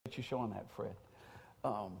You showing that, Fred.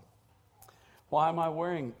 Why am I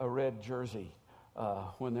wearing a red jersey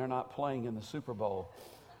when they're not playing in the Super Bowl?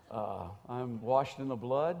 I'm washed in the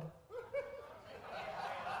blood.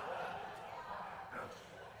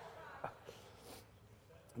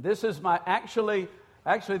 This is my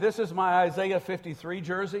this is my Isaiah 53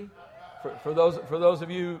 jersey. For those of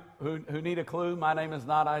you who need a clue, my name is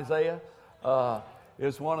not Isaiah.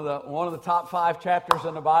 It's one of the top 5 chapters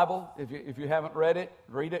in the Bible. If you haven't read it,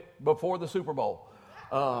 read it before the Super Bowl.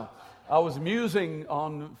 I was musing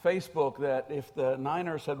on Facebook that if the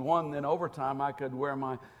Niners had won in overtime, I could wear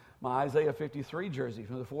my Isaiah 53 jersey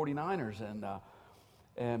from the 49ers,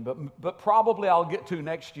 but probably I'll get to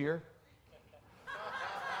next year.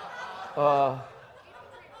 But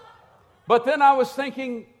then I was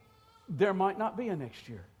thinking there might not be a next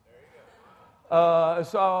year. I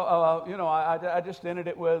just ended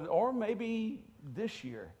it with, or maybe this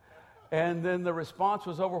year. And then the response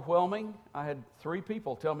was overwhelming. I had 3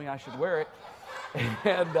 people tell me I should wear it.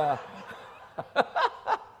 And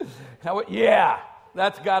I went, yeah,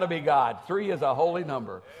 that's got to be God. 3 is a holy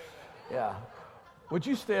number. Yeah. Would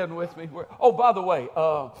you stand with me? Oh, by the way,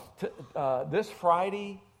 this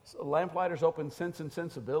Friday, Lamplighters open Sense and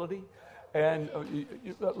Sensibility. And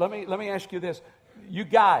let me ask you this. You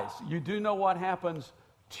guys, you do know what happens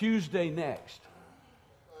Tuesday next?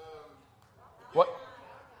 What?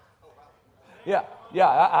 Yeah.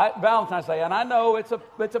 Valentine's Day, and I know it's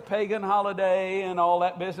a pagan holiday and all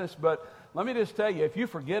that business, but let me just tell you, if you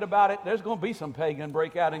forget about it, there's going to be some pagan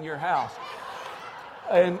breakout in your house.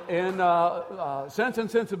 And Sense and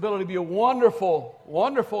Sensibility be a wonderful,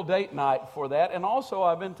 wonderful date night for that. And also,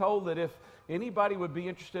 I've been told that if anybody would be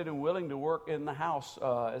interested and willing to work in the house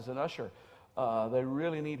as an usher, they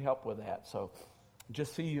really need help with that. So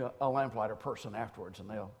just see a lamplighter person afterwards, and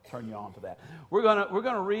they'll turn you on to that. We're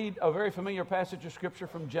gonna read a very familiar passage of Scripture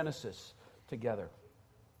from Genesis together.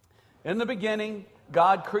 In the beginning,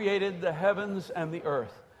 God created the heavens and the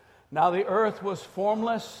earth. Now the earth was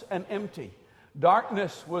formless and empty.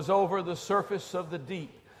 Darkness was over the surface of the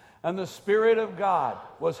deep, and the Spirit of God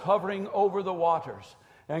was hovering over the waters.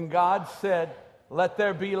 And God said, "Let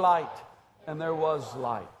there be light," and there was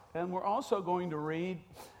light. And we're also going to read,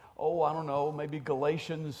 maybe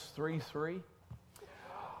Galatians 3:3.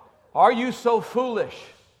 Are you so foolish?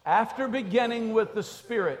 After beginning with the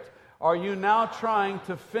Spirit, are you now trying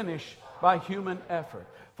to finish by human effort?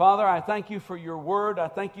 Father, I thank you for your word. I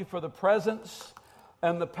thank you for the presence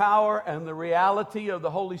and the power and the reality of the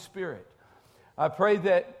Holy Spirit. I pray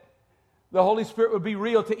that the Holy Spirit would be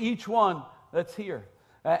real to each one that's here.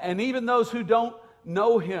 And even those who don't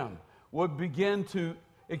know Him would begin to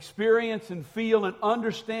experience and feel and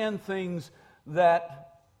understand things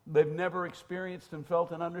that they've never experienced and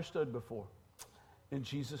felt and understood before. In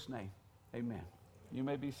Jesus' name, amen. You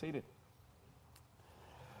may be seated.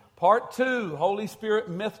 Part 2, Holy Spirit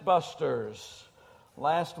Mythbusters.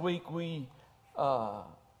 Last week we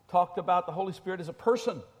talked about the Holy Spirit as a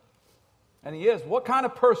person. And He is. What kind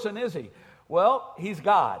of person is He? Well, He's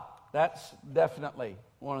God. That's definitely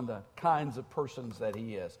one of the kinds of persons that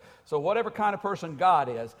He is. So whatever kind of person God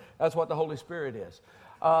is, that's what the Holy Spirit is.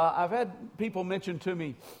 I've had people mention to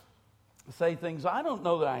me, say things, I don't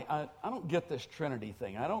know that I don't get this Trinity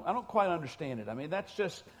thing. I don't quite understand it. I mean, that's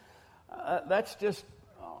just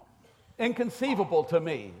inconceivable to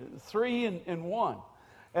me. 3 in 1.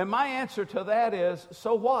 And my answer to that is,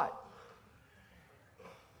 so what?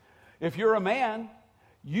 If you're a man,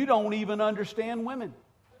 you don't even understand women.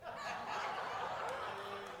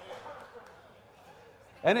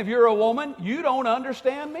 And if you're a woman, you don't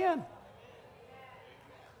understand men.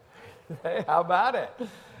 Hey, how about it?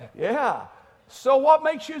 Yeah. So what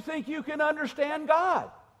makes you think you can understand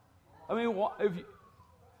God? I mean,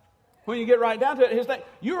 when you get right down to it,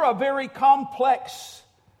 you're a very complex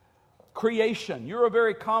creation. You're a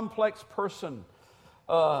very complex person.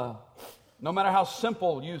 No matter how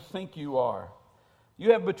simple you think you are.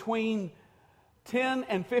 You have between 10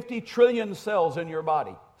 and 50 trillion cells in your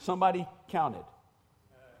body. Somebody counted.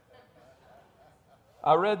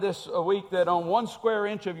 I read this a week that on 1 square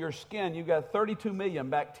inch of your skin, you've got 32 million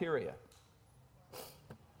bacteria.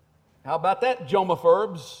 How about that,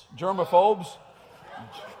 germaphobes? Germaphobes.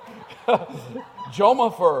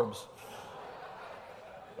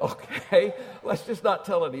 Okay, let's just not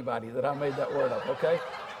tell anybody that I made that word up, okay?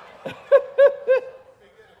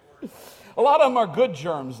 A lot of them are good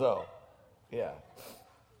germs, though. Yeah.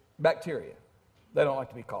 Bacteria. They don't like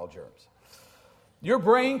to be called germs. Your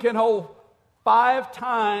brain can hold 5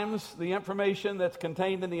 times the information that's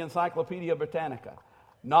contained in the Encyclopedia Britannica.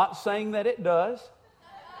 Not saying that it does.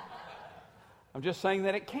 I'm just saying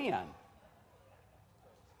that it can.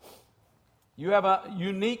 You have a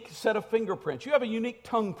unique set of fingerprints. You have a unique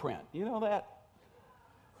tongue print. You know that?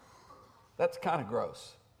 That's kind of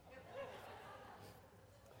gross.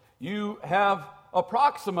 You have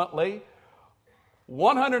approximately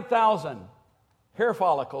 100,000 hair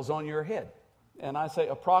follicles on your head. And I say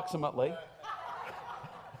approximately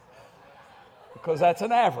because that's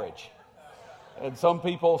an average. And some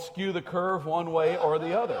people skew the curve one way or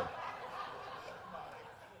the other.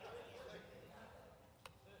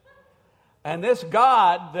 And this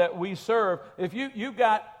God that we serve, if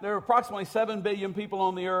there are approximately 7 billion people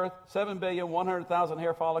on the earth, 7,100,000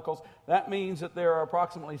 hair follicles. That means that there are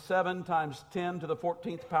approximately 7 times 10 to the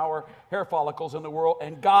 14th power hair follicles in the world,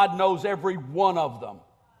 and God knows every one of them.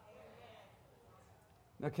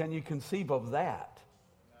 Now, can you conceive of that?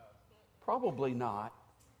 Probably not.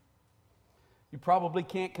 You probably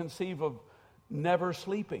can't conceive of never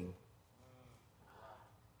sleeping.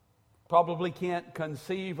 Probably can't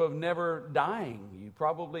conceive of never dying. You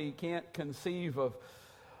probably can't conceive of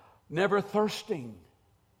never thirsting.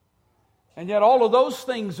 And yet all of those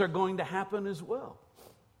things are going to happen as well.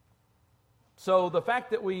 So the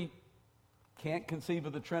fact that we can't conceive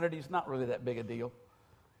of the Trinity is not really that big a deal.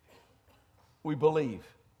 We believe.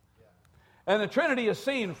 And the Trinity is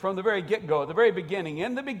seen from the very get-go, at the very beginning.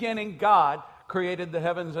 In the beginning, God created the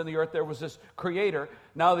heavens and the earth. There was this creator.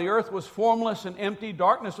 Now the earth was formless and empty.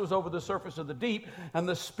 Darkness was over the surface of the deep. And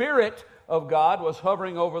the Spirit of God was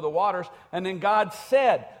hovering over the waters. And then God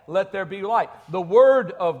said, "Let there be light." The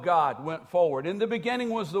Word of God went forward. In the beginning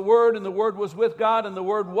was the Word, and the Word was with God, and the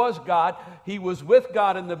Word was God. He was with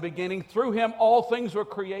God in the beginning. Through Him all things were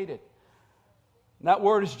created. And that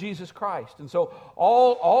Word is Jesus Christ. And so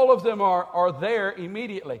all of them are there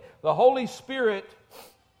immediately. The Holy Spirit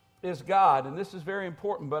is God, and this is very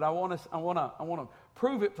important, but I want to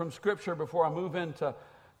prove it from Scripture before I move into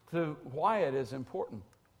why it is important.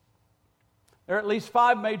 There are at least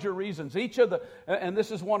 5 major reasons. And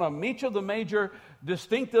this is one of them. Each of the major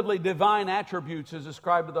distinctively divine attributes is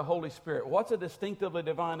ascribed to the Holy Spirit. What's a distinctively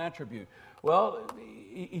divine attribute? Well,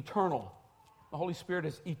 eternal. The Holy Spirit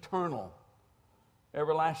is eternal,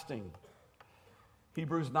 everlasting.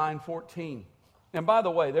 Hebrews 9:14. And by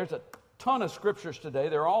the way, there's a ton of scriptures today.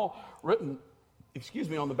 They're all written,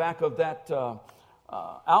 on the back of that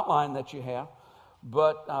outline that you have.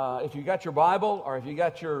 But if you got your Bible or if you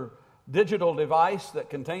got your digital device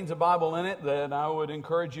that contains a Bible in it, then I would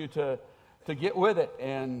encourage you to get with it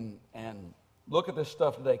and look at this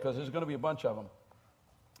stuff today, because there's going to be a bunch of them.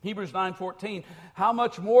 Hebrews 9:14. How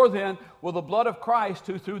much more then will the blood of Christ,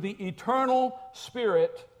 who through the eternal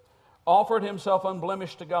Spirit offered himself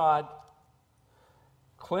unblemished to God,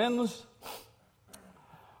 cleanse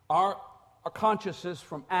our consciences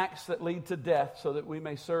from acts that lead to death, so that we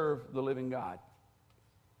may serve the living God.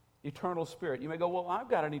 Eternal Spirit. You may go, well, I've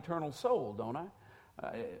got an eternal soul, don't I?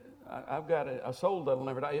 I've got a soul that'll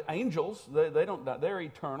never die. Angels, they don't die. They're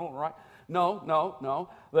eternal, right? No.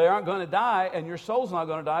 They aren't going to die, and your soul's not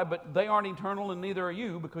going to die, but they aren't eternal, and neither are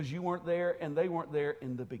you, because you weren't there, and they weren't there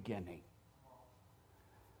in the beginning.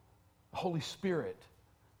 The Holy Spirit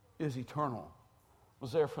is eternal.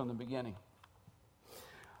 Was there from the beginning.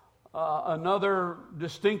 Another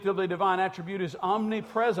distinctively divine attribute is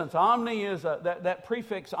omnipresence. Omni is that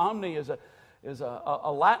prefix omni is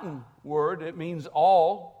a Latin word. It means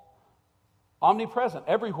all. Omnipresent,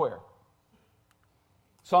 everywhere.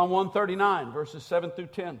 Psalm 139, verses 7 through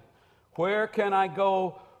 10. Where can I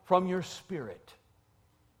go from your spirit?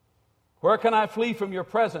 Where can I flee from your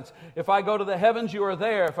presence? If I go to the heavens, you are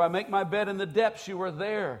there. If I make my bed in the depths, you are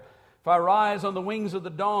there. If I rise on the wings of the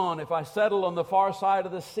dawn, if I settle on the far side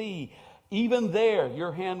of the sea, even there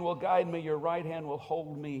your hand will guide me, your right hand will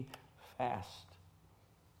hold me fast.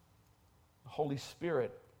 The Holy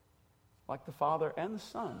Spirit, like the Father and the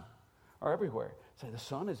Son, are everywhere. Say, the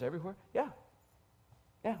Son is everywhere? Yeah.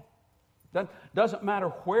 Doesn't matter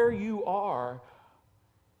where you are.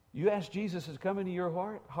 You ask Jesus to come into your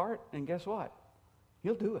heart, and guess what?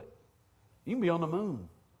 He'll do it. You can be on the moon.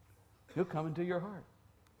 He'll come into your heart.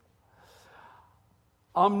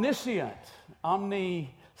 Omniscient,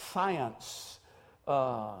 omniscience,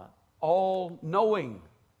 all-knowing.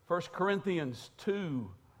 1 Corinthians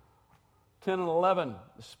 2, 10 and 11.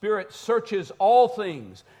 The Spirit searches all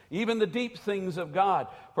things, even the deep things of God.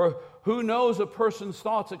 For who knows a person's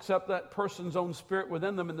thoughts except that person's own spirit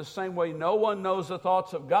within them? In the same way, no one knows the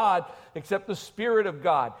thoughts of God except the Spirit of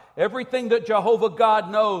God. Everything that Jehovah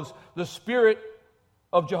God knows, the Spirit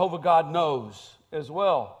of Jehovah God knows as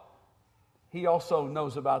well. He also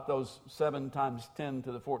knows about those 7 times 10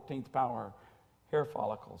 to the 14th power hair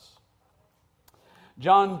follicles.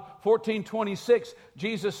 John 14:26,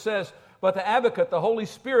 Jesus says, But the advocate, the Holy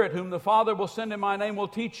Spirit, whom the Father will send in my name, will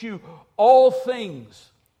teach you all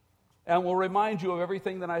things and will remind you of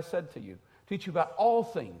everything that I said to you. Teach you about all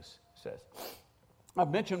things, it says.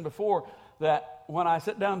 I've mentioned before that when I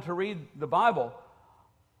sit down to read the Bible,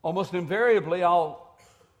 almost invariably I'll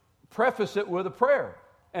preface it with a prayer.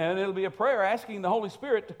 And it'll be a prayer asking the Holy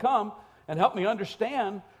Spirit to come and help me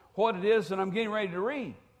understand what it is that I'm getting ready to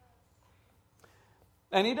read.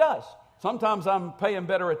 And He does. Sometimes I'm paying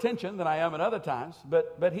better attention than I am at other times,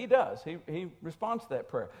 but He does. He responds to that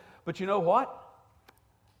prayer. But you know what?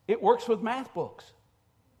 It works with math books.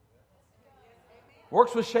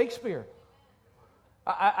 Works with Shakespeare.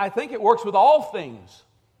 I think it works with all things.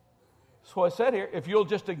 That's what I said here. If you'll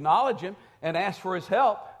just acknowledge Him and ask for His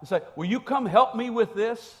help and say, will you come help me with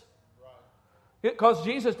this? Because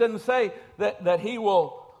Jesus didn't say that He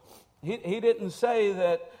will, He didn't say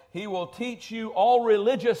that He will teach you all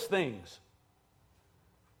religious things.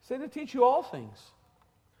 He said to teach you all things.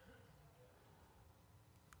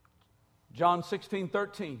 John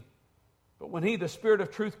 16:13. But when He, the Spirit of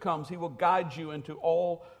truth, comes, He will guide you into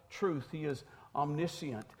all truth. He is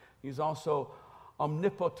omniscient. He's also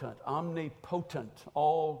omnipotent,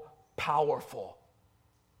 all powerful.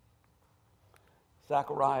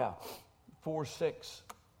 Zechariah 4:6.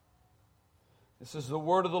 This is the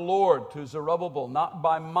word of the Lord to Zerubbabel, not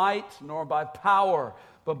by might nor by power,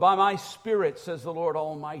 but by my Spirit, says the Lord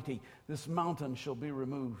Almighty. This mountain shall be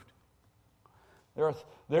removed. There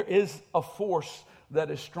is a force that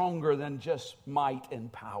is stronger than just might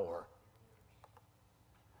and power.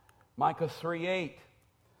 Micah 3:8.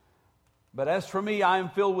 But as for me, I am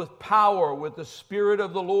filled with power, with the Spirit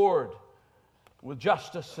of the Lord, with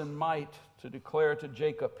justice and might, to declare to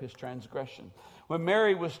Jacob his transgression. When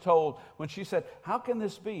Mary was told, when she said, how can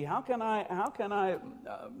this be? How can I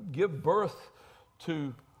give birth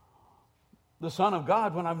to the Son of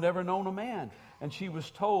God when I've never known a man? And she was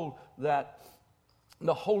told that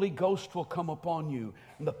the Holy Ghost will come upon you,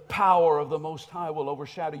 and the power of the Most High will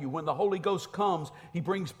overshadow you. When the Holy Ghost comes, He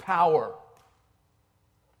brings power.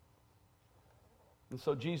 And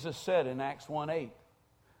so Jesus said in Acts 1:8,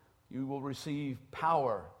 you will receive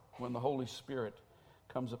power when the Holy Spirit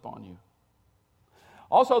comes upon you.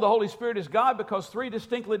 Also, the Holy Spirit is God because 3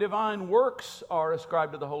 distinctly divine works are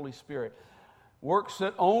ascribed to the Holy Spirit. Works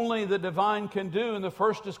that only the divine can do, and the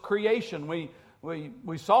first is creation.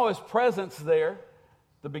 We saw His presence there,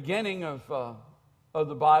 the beginning of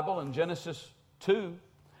the Bible in Genesis 2,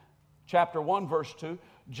 chapter 1, verse 2.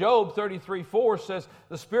 Job 33:4 says,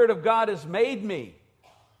 the Spirit of God has made me.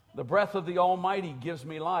 The breath of the Almighty gives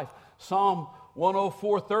me life. Psalm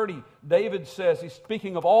 104:30, David says, he's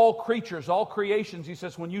speaking of all creatures, all creations. He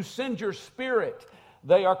says, when you send your Spirit,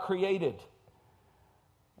 they are created.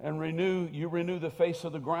 And you renew the face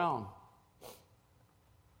of the ground.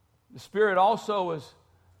 The Spirit also is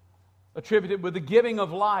attributed with the giving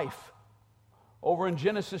of life. Over in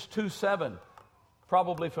Genesis 2:7,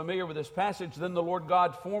 probably familiar with this passage. Then the Lord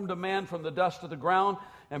God formed a man from the dust of the ground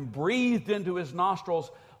and breathed into his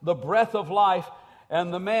nostrils the breath of life,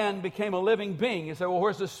 and the man became a living being. You say, well,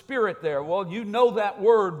 where's the Spirit there? Well, you know that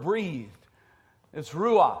word, breathed. It's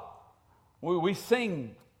ruah. We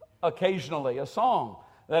sing occasionally a song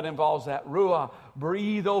that involves that. Ruah,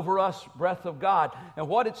 breathe over us, breath of God. And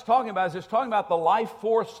what it's talking about is it's talking about the life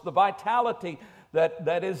force, the vitality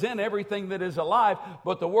that is in everything that is alive.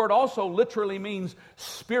 But the word also literally means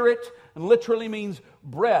spirit and literally means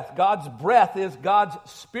breath. God's breath is God's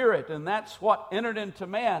Spirit, and that's what entered into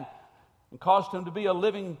man and caused him to be a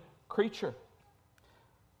living creature.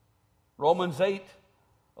 Romans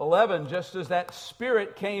 8:11, just as that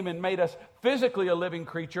Spirit came and made us physically a living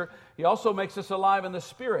creature, He also makes us alive in the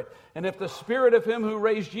Spirit. And if the Spirit of Him who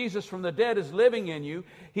raised Jesus from the dead is living in you,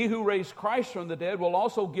 He who raised Christ from the dead will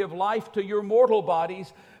also give life to your mortal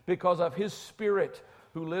bodies because of His Spirit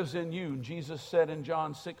who lives in you. Jesus said in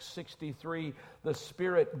John 6:63, the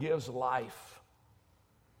Spirit gives life.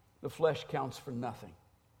 The flesh counts for nothing.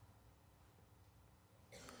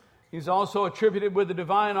 He's also attributed with the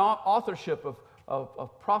divine authorship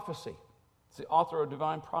of prophecy. It's the author of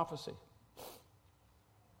divine prophecy.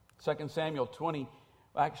 2 Samuel 20,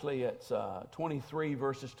 actually it's 23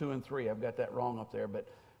 verses 2 and 3. I've got that wrong up there, but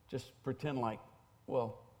just pretend like,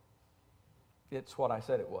 well, it's what I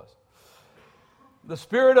said it was. The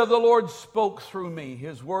Spirit of the Lord spoke through me.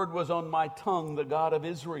 His word was on my tongue. The God of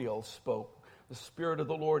Israel spoke. The Spirit of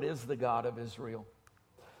the Lord is the God of Israel.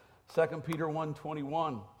 2 Peter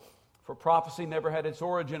 1:21. For prophecy never had its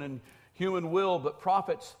origin in human will, but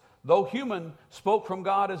prophets, though human, spoke from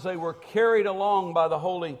God as they were carried along by the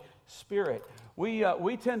Holy Spirit.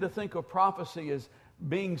 We tend to think of prophecy as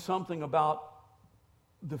being something about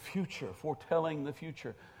the future, foretelling the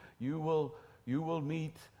future. You will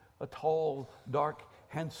meet a tall, dark,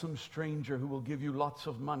 handsome stranger who will give you lots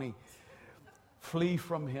of money. Flee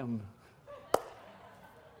from him.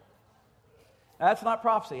 That's not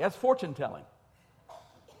prophecy. That's fortune telling.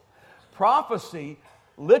 Prophecy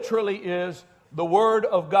literally is the word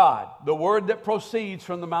of God, the word that proceeds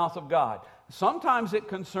from the mouth of God. Sometimes it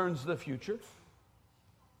concerns the future.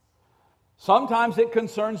 Sometimes it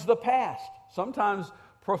concerns the past. Sometimes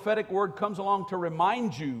prophetic word comes along to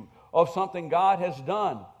remind you of something God has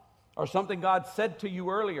done or something God said to you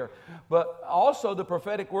earlier. But also the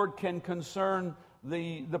prophetic word can concern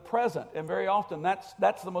the present. And very often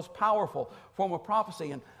that's the most powerful form of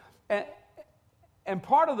prophecy. And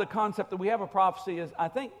part of the concept that we have of prophecy is, I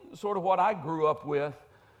think, sort of what I grew up with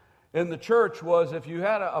in the church was if you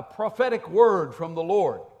had a prophetic word from the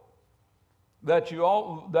Lord, that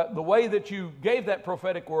the way that you gave that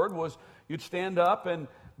prophetic word was you'd stand up and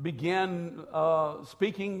begin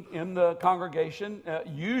speaking in the congregation,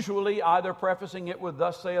 usually either prefacing it with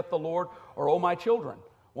 "Thus saith the Lord" or "Oh my children."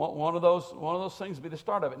 One of those things would be the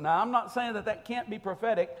start of it. Now, I'm not saying that can't be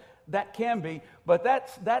prophetic. That can be, but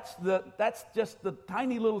that's just the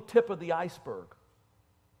tiny little tip of the iceberg.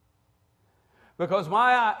 Because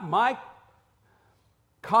my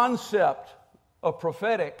concept of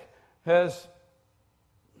prophetic has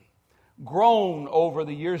grown over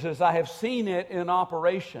the years as I have seen it in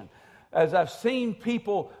operation. As I've seen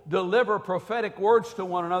people deliver prophetic words to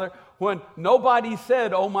one another when nobody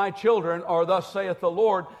said, "Oh my children," or "Thus saith the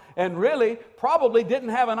Lord," and really probably didn't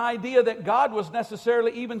have an idea that God was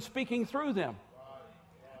necessarily even speaking through them.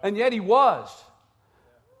 And yet He was.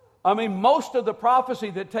 I mean, most of the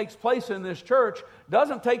prophecy that takes place in this church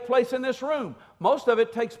doesn't take place in this room. Most of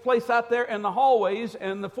it takes place out there in the hallways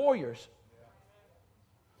and the foyers.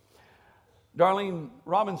 Darlene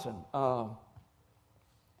Robinson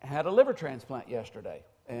had a liver transplant yesterday.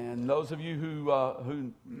 And those of you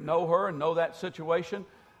who know her and know that situation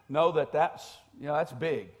know that that's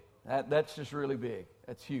big. That's just really big.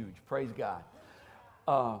 That's huge. Praise God.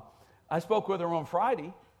 I spoke with her on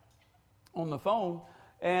Friday on the phone,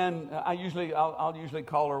 and I'll usually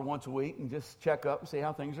call her once a week and just check up and see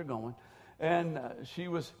how things are going. And she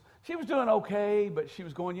was doing okay, but she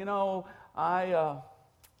was going,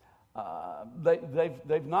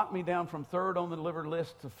 they've knocked me down from third on the liver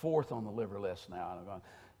list to fourth on the liver list now. I'm going,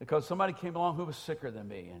 because somebody came along who was sicker than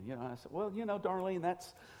me. And I said, well, Darlene,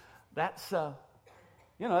 that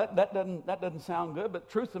doesn't sound good. But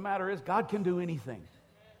the truth of the matter is, God can do anything.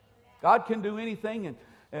 God can do anything,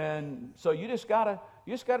 and so you just gotta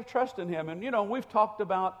trust in Him. And we've talked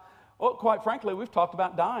about, quite frankly, we've talked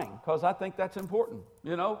about dying, because I think that's important.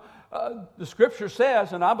 The Scripture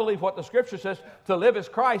says, and I believe what the Scripture says, to live is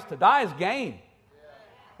Christ, to die is gain.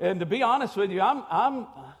 And to be honest with you, I'm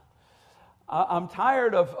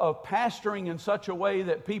tired of pastoring in such a way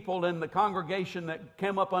that people in the congregation that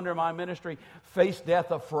came up under my ministry face death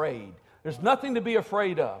afraid. There's nothing to be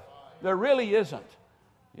afraid of. There really isn't.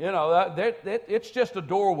 It's just a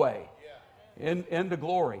doorway into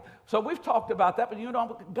glory. So we've talked about that,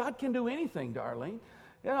 but God can do anything, Darlene.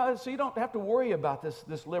 So you don't have to worry about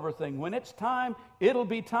this liver thing. When it's time, it'll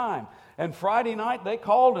be time. And Friday night they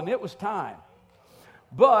called and it was time.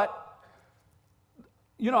 But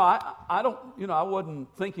I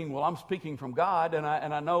wasn't thinking, well, I'm speaking from God, and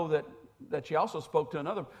I know that she also spoke to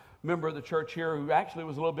another member of the church here who actually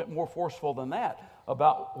was a little bit more forceful than that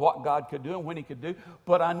about what God could do and when He could do.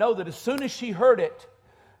 But I know that as soon as she heard it,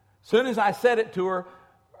 as soon as I said it to her,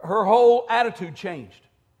 her whole attitude changed.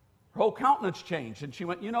 Her whole countenance changed. And she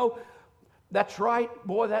went, that's right,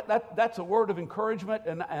 boy, that's a word of encouragement,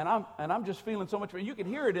 and I'm just feeling so much. You could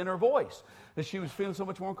hear it in her voice that she was feeling so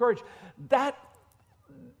much more encouraged. That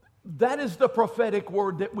is the prophetic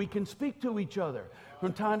word that we can speak to each other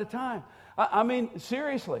from time to time. I mean,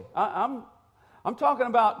 seriously, I'm talking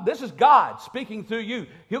about, this is God speaking through you.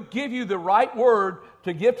 He'll give you the right word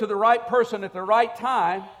to give to the right person at the right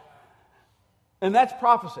time. And that's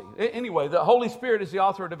prophecy. Anyway, the Holy Spirit is the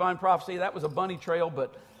author of divine prophecy. That was a bunny trail,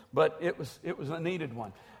 but it was a needed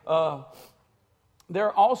one. There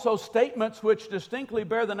are also statements which distinctly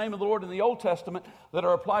bear the name of the Lord in the Old Testament that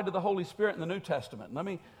are applied to the Holy Spirit in the New Testament.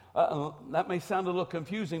 That may sound a little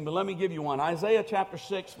confusing, but let me give you one. Isaiah chapter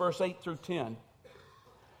 6, verse 8 through 10.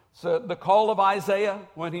 So the call of Isaiah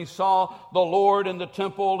when he saw the Lord in the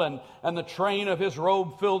temple, and the train of His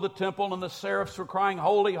robe filled the temple, and the seraphs were crying,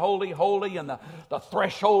 "Holy, holy, holy," and the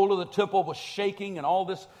threshold of the temple was shaking, and all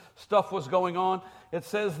this stuff was going on. It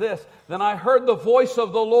says this, "Then I heard the voice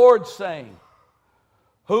of the Lord saying,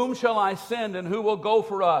 'Whom shall I send, and who will go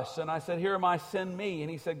for us?' And I said, 'Here am I, send me.'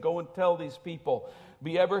 And He said, 'Go and tell these people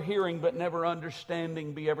be ever hearing but never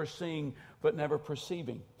understanding, be ever seeing but never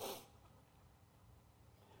perceiving.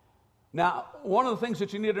 Now, one of the things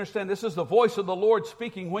that you need to understand, this is the voice of the Lord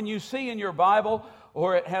speaking. When you see in your Bible,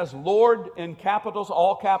 or it has Lord in capitals,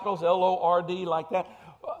 all capitals, Lord, like that,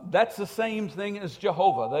 that's the same thing as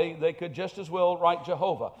Jehovah. They could just as well write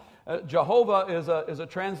Jehovah. Jehovah is a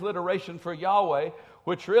transliteration for Yahweh,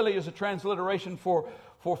 which really is a transliteration for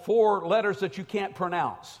 4 letters that you can't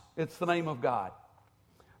pronounce. It's the name of God.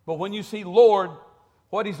 But when you see Lord,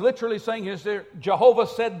 what he's literally saying is there, Jehovah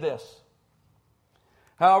said this.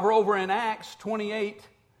 However, over in Acts 28,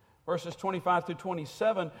 verses 25 through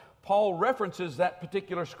 27, Paul references that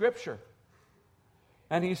particular scripture.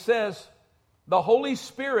 And he says, the Holy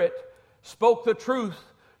Spirit spoke the truth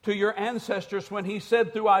to your ancestors when he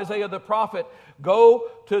said through Isaiah the prophet,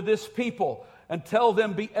 go to this people and tell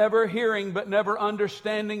them, be ever hearing but never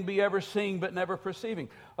understanding, be ever seeing but never perceiving.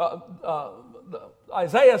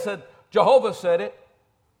 Isaiah said, Jehovah said it.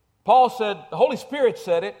 Paul said, the Holy Spirit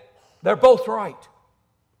said it. They're both right.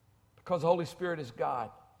 Because the Holy Spirit is God.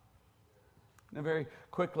 Now very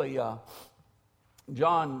quickly,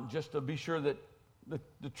 John, just to be sure that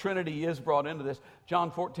the Trinity is brought into this, John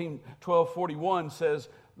 14:12-41 says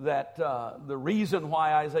that the reason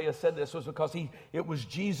why Isaiah said this was because it was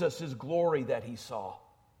Jesus' glory that he saw.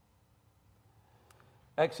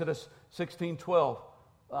 Exodus 16:12,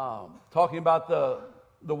 talking about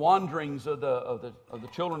the wanderings of the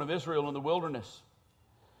children of Israel in the wilderness,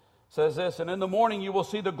 says this, and in the morning you will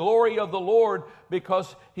see the glory of the Lord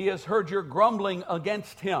because he has heard your grumbling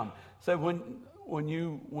against him. So when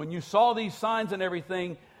you saw these signs and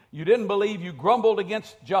everything, you didn't believe, you grumbled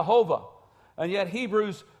against Jehovah. And yet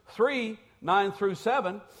Hebrews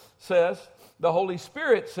 3:9-7 says, the Holy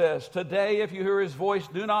Spirit says, today if you hear his voice,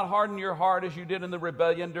 do not harden your heart as you did in the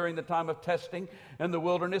rebellion during the time of testing in the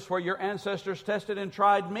wilderness where your ancestors tested and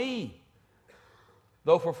tried me.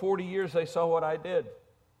 Though for 40 years they saw what I did.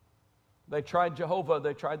 They tried Jehovah,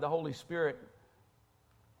 they tried the Holy Spirit.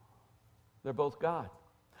 They're both God.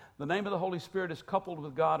 The name of the Holy Spirit is coupled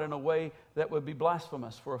with God in a way that would be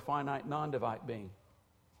blasphemous for a finite, non-divine being.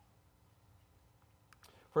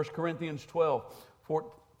 1 Corinthians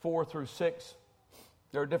 12:4-6.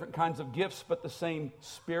 There are different kinds of gifts, but the same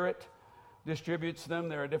Spirit distributes them.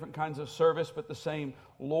 There are different kinds of service, but the same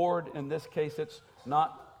Lord. In this case, it's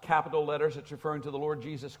not capital letters. It's referring to the Lord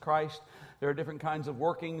Jesus Christ. There are different kinds of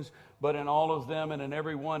workings, but in all of them and in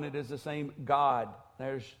every one, it is the same God.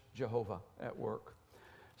 There's Jehovah at work.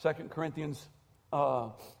 2 Corinthians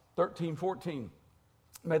 13:14.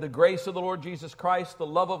 May the grace of the Lord Jesus Christ, the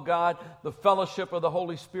love of God, the fellowship of the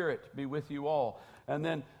Holy Spirit be with you all. And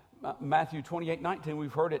then Matthew 28:19,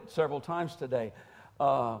 we've heard it several times today.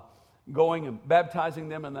 Going and baptizing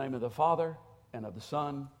them in the name of the Father and of the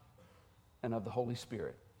Son and of the Holy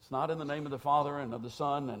Spirit. It's not in the name of the Father and of the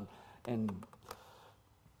Son and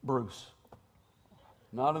Bruce.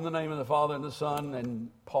 Not in the name of the Father and the Son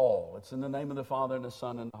and Paul. It's in the name of the Father and the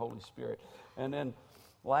Son and the Holy Spirit. And then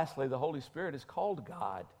lastly, the Holy Spirit is called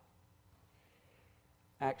God.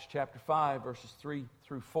 Acts chapter 5, verses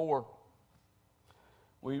 3-4.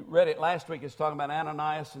 We read it last week. It's talking about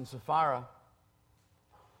Ananias and Sapphira.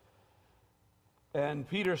 And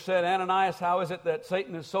Peter said, Ananias, how is it that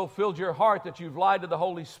Satan has so filled your heart that you've lied to the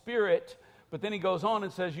Holy Spirit? But then he goes on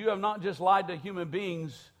and says, you have not just lied to human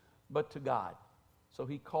beings, but to God. So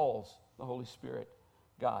he calls the Holy Spirit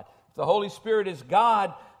God. If the Holy Spirit is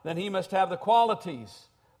God, then he must have the qualities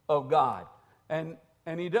of God. And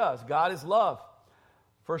he does. God is love.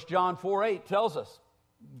 1 John 4:8 tells us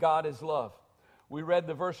God is love. We read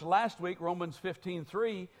the verse last week, Romans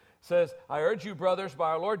 15:3 says, I urge you, brothers,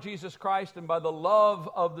 by our Lord Jesus Christ and by the love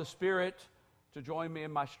of the Spirit, to join me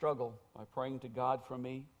in my struggle by praying to God for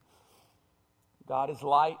me. God is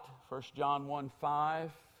light, 1 John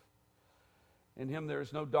 1:5. In him there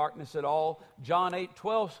is no darkness at all. John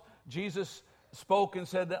 8:12, Jesus spoke and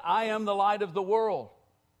said that I am the light of the world.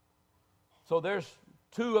 So there's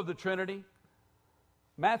two of the Trinity.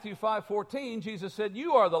 Matthew 5:14, Jesus said,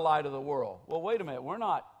 you are the light of the world. Well, wait a minute, we're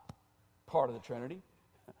not part of the Trinity.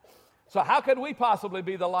 So how could we possibly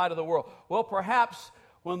be the light of the world? Well, perhaps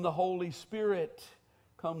when the Holy Spirit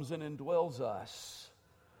comes in and dwells us,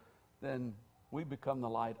 then we become the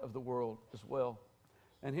light of the world as well.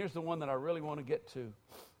 And here's the one that I really want to get to.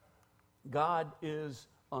 God is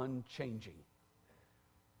unchanging.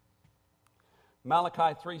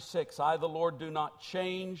 Malachi 3:6, I, the Lord, do not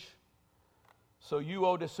change, so you,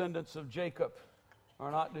 O descendants of Jacob,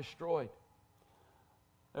 are not destroyed.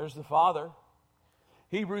 There's the Father.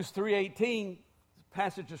 Hebrews 3:18,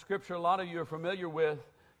 passage of Scripture a lot of you are familiar with.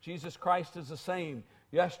 Jesus Christ is the same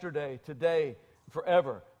yesterday, today,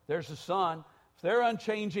 forever. There's the Son. If they're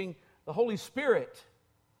unchanging, the Holy Spirit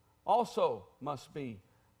also must be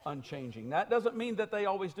unchanging. That doesn't mean that they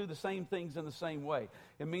always do the same things in the same way.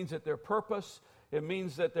 It means that their purpose, it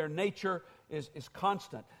means that their nature is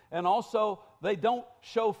constant. And also, they don't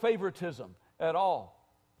show favoritism at all.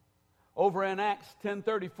 Over in Acts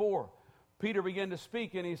 10:34, Peter began to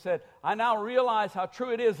speak and he said, I now realize how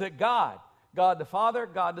true it is that God the Father,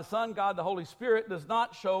 God the Son, God the Holy Spirit does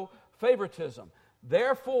not show favoritism.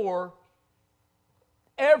 Therefore,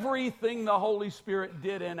 everything the Holy Spirit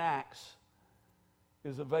did in Acts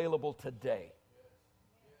is available today.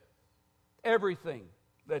 Everything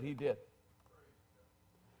that he did.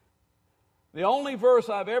 The only verse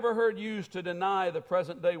I've ever heard used to deny the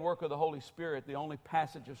present day work of the Holy Spirit, the only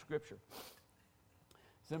passage of Scripture,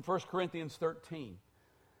 is in 1 Corinthians 13,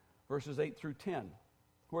 verses 8 through 10,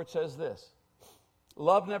 where it says this,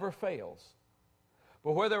 love never fails,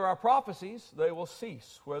 but where there are prophecies, they will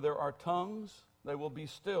cease. Where there are tongues, they will be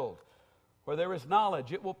stilled. Where there is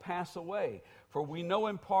knowledge, it will pass away. For we know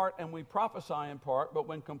in part and we prophesy in part, but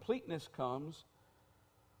when completeness comes,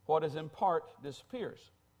 what is in part disappears.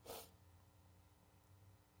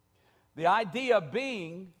 The idea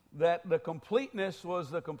being that the completeness was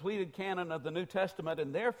the completed canon of the New Testament,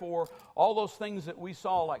 and therefore all those things that we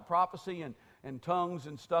saw like prophecy and tongues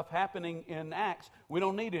and stuff happening in Acts, we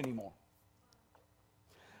don't need anymore.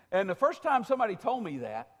 And the first time somebody told me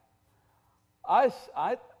that, I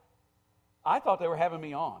thought they were having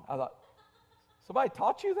me on. I thought, somebody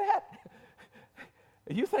taught you that?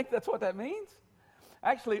 You think that's what that means?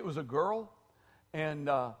 Actually, it was a girl, and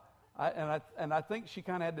I think she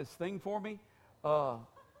kind of had this thing for me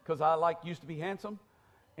because I used to be handsome,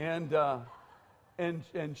 and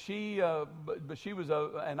she but she was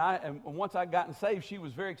and once I gotten saved, she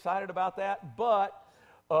was very excited about that. But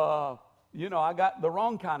I got the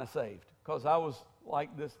wrong kind of saved because I was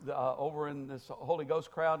like this over in this Holy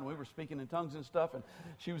Ghost crowd, and we were speaking in tongues and stuff, and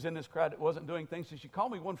she was in this crowd that wasn't doing things. So she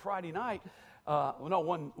called me one Friday night.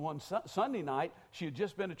 One Sunday night. She had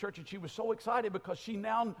just been to church, and she was so excited because she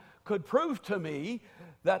now could prove to me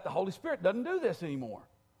that the Holy Spirit doesn't do this anymore.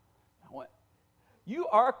 I went, you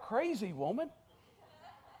are a crazy woman.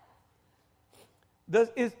 Does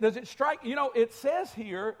it strike? It says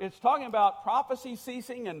here, it's talking about prophecy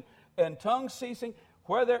ceasing and tongues ceasing.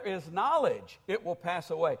 Where there is knowledge, it will pass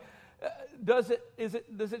away. Does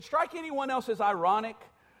it strike anyone else as ironic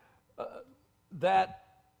that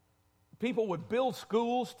people would build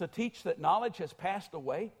schools to teach that knowledge has passed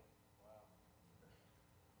away?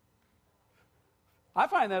 I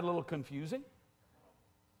find that a little confusing.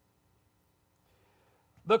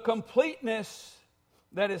 The completeness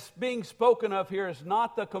that is being spoken of here is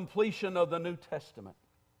not the completion of the New Testament.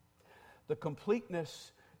 The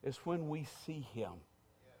completeness is when we see Him.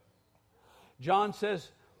 John says,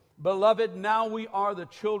 beloved, now we are the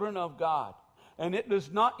children of God, and it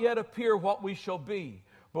does not yet appear what we shall be.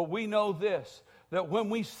 But we know this, that when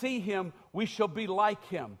we see Him, we shall be like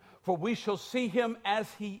Him, for we shall see Him as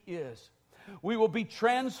He is. We will be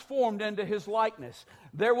transformed into His likeness.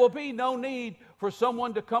 There will be no need for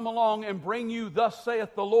someone to come along and bring you, thus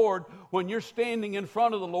saith the Lord, when you're standing in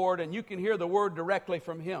front of the Lord and you can hear the word directly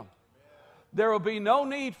from Him. There will be no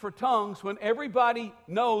need for tongues when everybody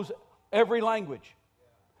knows every language.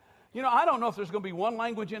 I don't know if there's going to be one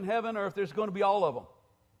language in heaven or if there's going to be all of them.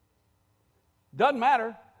 Doesn't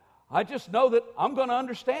matter. I just know that I'm going to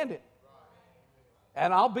understand it.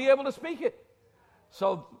 And I'll be able to speak it.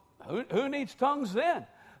 So who needs tongues then?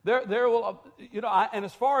 There will, and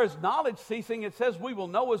as far as knowledge ceasing, it says we will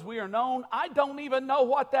know as we are known. I don't even know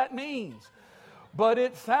what that means. But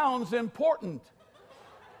it sounds important.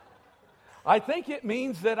 I think it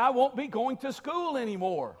means that I won't be going to school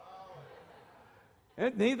anymore.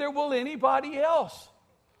 And neither will anybody else.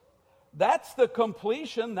 That's the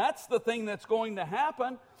completion. That's the thing that's going to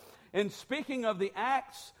happen. And speaking of the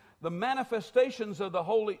acts, the manifestations of the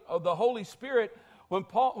Holy Spirit,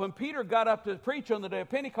 when Peter got up to preach on the day of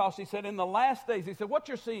Pentecost, he said, in the last days, he said, what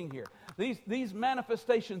you're seeing here, these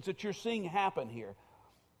manifestations that you're seeing happen here,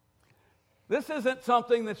 this isn't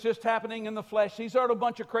something that's just happening in the flesh. These aren't a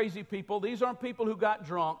bunch of crazy people. These aren't people who got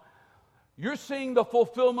drunk. You're seeing the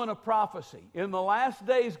fulfillment of prophecy. In the last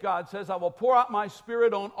days, God says, I will pour out my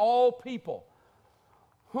Spirit on all people.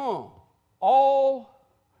 All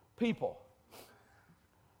people.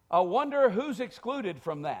 I wonder who's excluded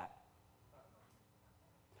from that.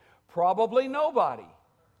 Probably nobody.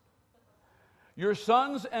 Your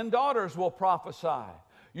sons and daughters will prophesy.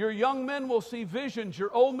 Your young men will see visions.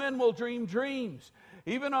 Your old men will dream dreams.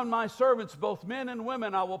 Even on my servants, both men and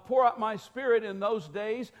women, I will pour out my Spirit in those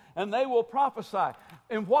days, and they will prophesy.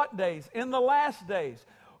 In what days? In the last days.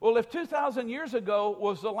 Well, if 2,000 years ago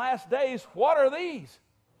was the last days, what are these?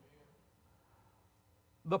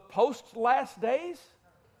 The post-last days?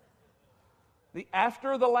 The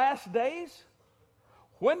after the last days?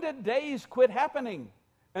 When did days quit happening?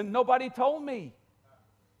 And nobody told me.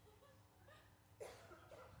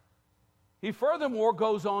 He furthermore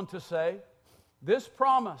goes on to say, this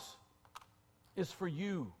promise is for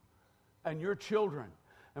you and your children,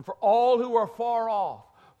 and for all who are far off,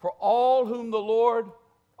 for all whom the Lord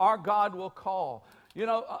our God will call. You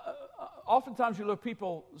know, oftentimes you look,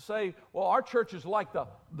 people say, well, our church is like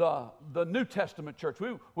the New Testament church.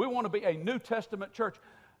 We want to be a New Testament church.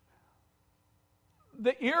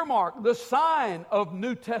 The earmark, the sign of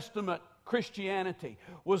New Testament Christianity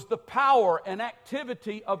was the power and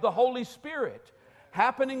activity of the Holy Spirit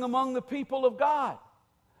happening among the people of God.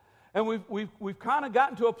 And we've kind of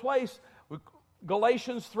gotten to a place,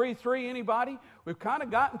 Galatians 3:3, anybody? We've kind of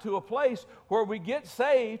gotten to a place where we get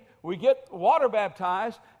saved, we get water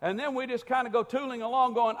baptized, and then we just kind of go tooling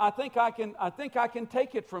along going, I think I can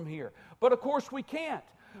take it from here. But of course we can't,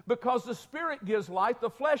 because the Spirit gives life, the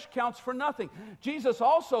flesh counts for nothing. Jesus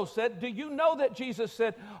also said, do you know that Jesus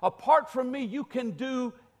said, apart from me you can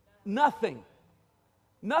do nothing.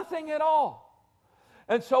 Nothing at all.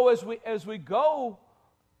 And so as we go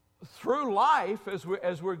through life, as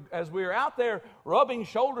we're out there rubbing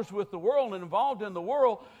shoulders with the world and involved in the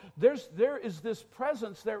world, there is this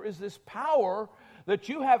presence, there is this power that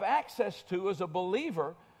you have access to as a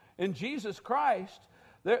believer in Jesus Christ.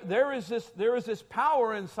 There is this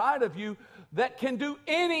power inside of you that can do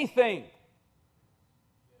anything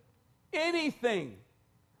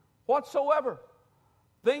whatsoever.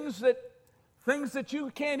 Things that you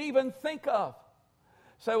can't even think of.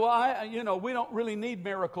 Say, well, we don't really need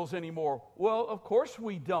miracles anymore. Well, of course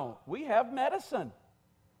we don't. We have medicine.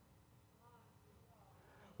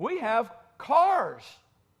 We have cars.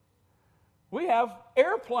 We have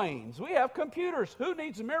airplanes. We have computers. Who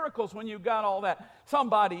needs miracles when you've got all that?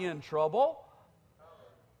 Somebody in trouble.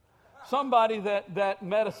 Somebody that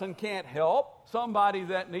medicine can't help. Somebody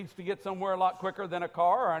that needs to get somewhere a lot quicker than a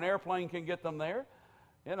car or an airplane can get them there.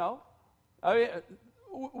 I mean,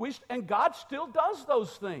 and God still does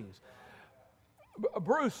those things.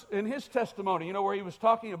 Bruce, in his testimony, where he was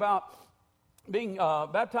talking about being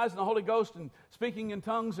baptized in the Holy Ghost and speaking in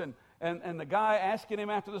tongues, and the guy asking him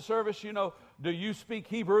after the service, do you speak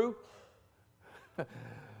Hebrew?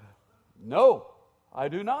 No, I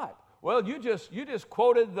do not. Well, you just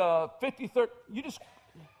quoted the 53rd. You just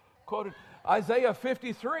quoted Isaiah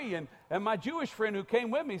 53, and my Jewish friend who came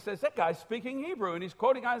with me says, that guy's speaking Hebrew, and he's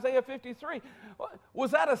quoting Isaiah 53. Was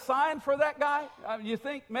that a sign for that guy? You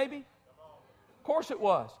think maybe? Of course it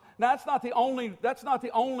was. Now that's not the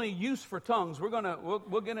only use for tongues.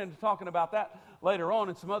 We'll get into talking about that later on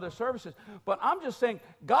in some other services. But I'm just saying,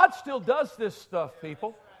 God still does this stuff,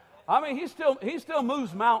 people. I mean, he still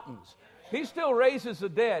moves mountains. He still raises the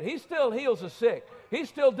dead. He still heals the sick. He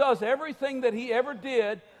still does everything that he ever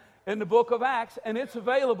did in the book of Acts, and it's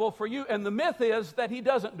available for you. And the myth is that he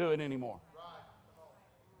doesn't do it anymore.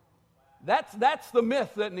 That's the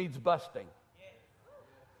myth that needs busting.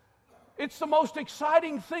 It's the most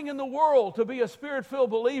exciting thing in the world to be a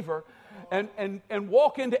Spirit-filled believer and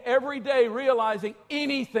walk into every day realizing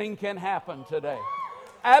anything can happen today.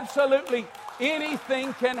 Absolutely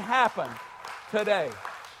anything can happen today.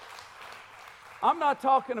 I'm not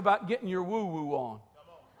talking about getting your woo-woo on.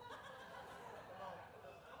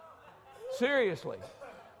 Seriously.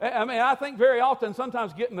 I mean, I think very often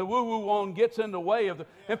sometimes getting the woo-woo on gets in the way of the...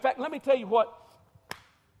 In fact, let me tell you what.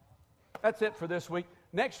 That's it for this week.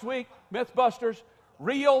 Next week, Mythbusters,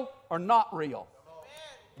 real or not real?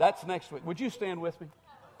 That's next week. Would you stand with me?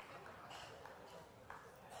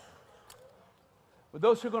 With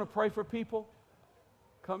those who are going to pray for people,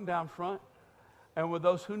 come down front. And with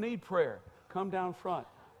those who need prayer, come down front.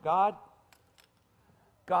 God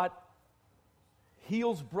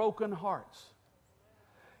heals broken hearts.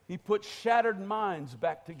 He puts shattered minds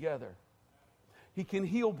back together. He can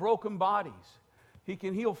heal broken bodies. He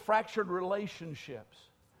can heal fractured relationships.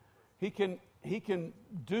 He can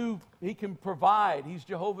provide. He's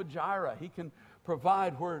Jehovah Jireh. He can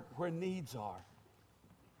provide where needs are.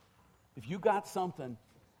 If you got something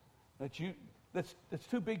that's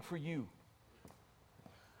too big for you,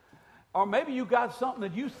 or maybe you got something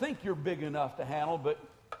that you think you're big enough to handle, but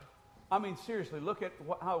I mean, seriously, look at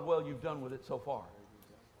how well you've done with it so far.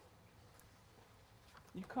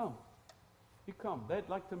 You come. They'd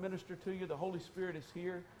like to minister to you. The Holy Spirit is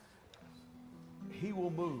here. He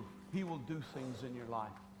will move. He will do things in your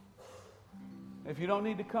life. If you don't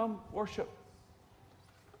need to come, worship.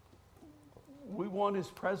 We want His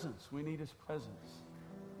presence. We need His presence.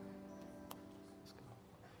 Let's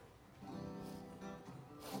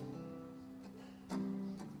go.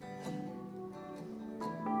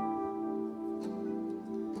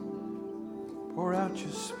 Pour out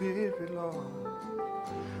your Spirit, Lord.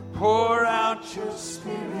 Pour out your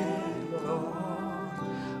Spirit, Lord,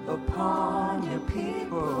 upon your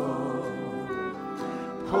people.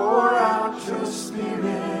 Pour out your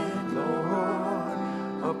Spirit,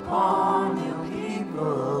 Lord, upon your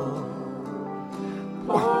people.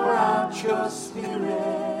 Pour out your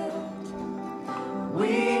Spirit.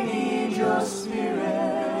 We need your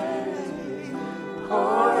Spirit.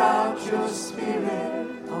 Pour out your Spirit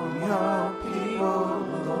on your people,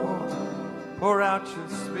 Lord. Pour out your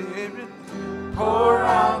Spirit. Pour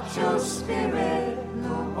out your Spirit,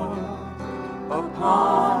 Lord,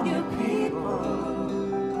 upon your people.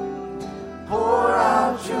 Pour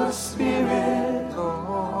out your Spirit,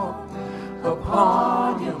 Lord,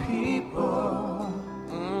 upon your people.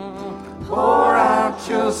 Pour out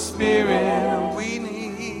your Spirit. We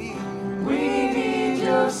need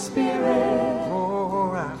your Spirit.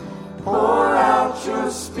 Pour out your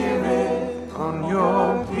Spirit on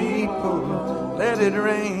your people. Let it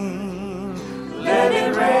rain. Let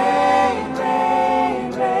it rain,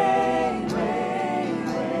 rain, rain, rain,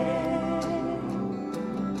 rain.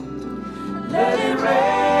 Let it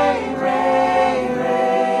rain, rain,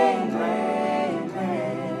 rain, rain,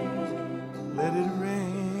 rain. Let it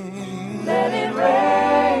rain. Let it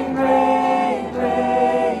rain, rain,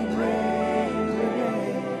 rain, rain,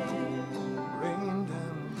 rain. Rain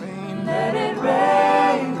down, rain. Let it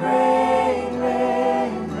rain, rain,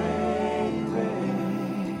 rain, rain,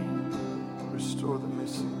 rain. Restore the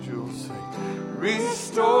missing jewel, say.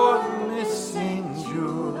 Restore the missing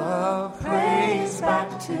jewel of praise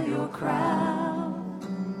back to your crown.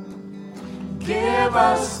 Give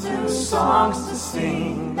us new songs to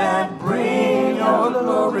sing that bring your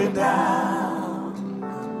glory down.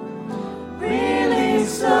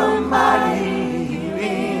 Release a mighty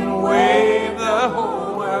healing wave the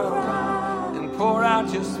whole world round. And pour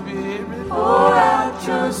out your Spirit. Pour out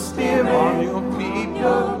your Spirit on your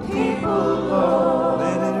people, Lord.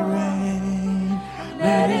 Let it rain.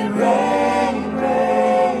 Let it rain,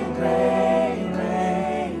 rain, rain,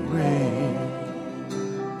 rain, rain.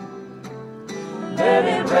 Let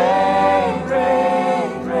it rain,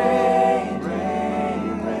 rain, rain,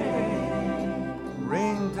 rain, rain.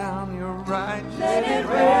 Rain down your righteousness. Let it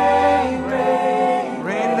rain, rain.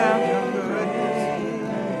 Rain down your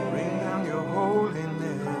goodness. Rain down your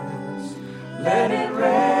holiness. Let it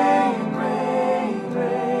rain, rain,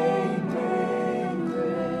 rain, rain,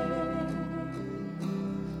 rain.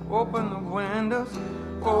 Open the windows.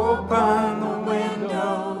 Open the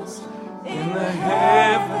windows in the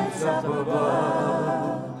heavens up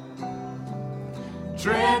above.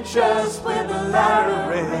 Drench us with a latter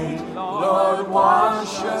rain. Lord,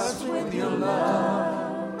 wash us with your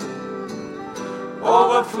love.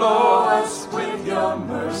 Overflow us with your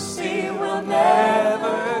mercy. We'll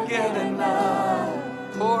never get enough.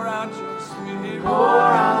 Pour out your Spirit. Pour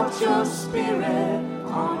out your Spirit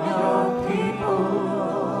on your people.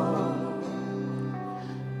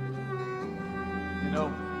 You know,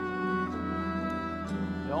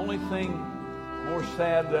 the only thing more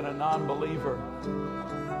sad than a non-believer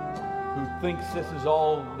who thinks this is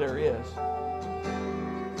all there is.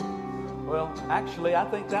 Well, actually, I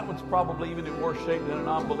think that one's probably even in worse shape than a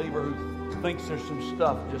non-believer who thinks there's some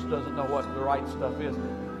stuff, just doesn't know what the right stuff is.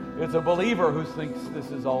 It's a believer who thinks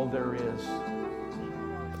this is all there is.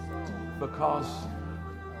 Because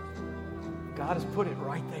God has put it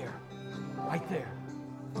right there. Right there.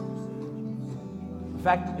 In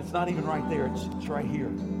fact, it's not even right there. It's right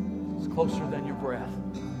here. It's closer than your breath.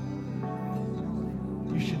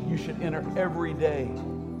 You should enter every day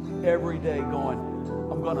going,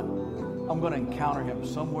 I'm gonna encounter him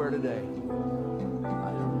somewhere today.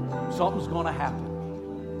 Something's gonna happen.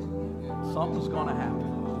 Something's gonna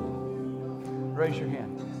happen. Raise your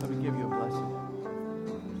hand. Let me give you a blessing.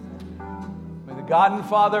 May the God and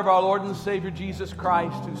Father of our Lord and Savior Jesus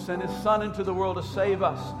Christ, who sent his Son into the world to save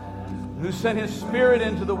us, who sent his Spirit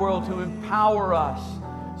into the world to empower us,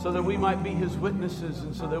 so that we might be his witnesses,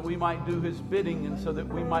 and so that we might do his bidding, and so that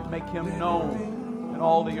we might make him known in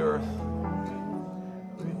all the earth.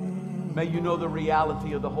 May you know the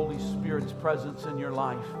reality of the Holy Spirit's presence in your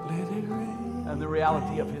life and the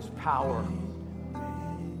reality of his power.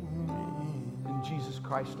 In Jesus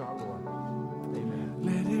Christ our Lord. Amen.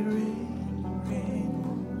 Let it rain, rain,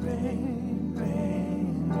 rain.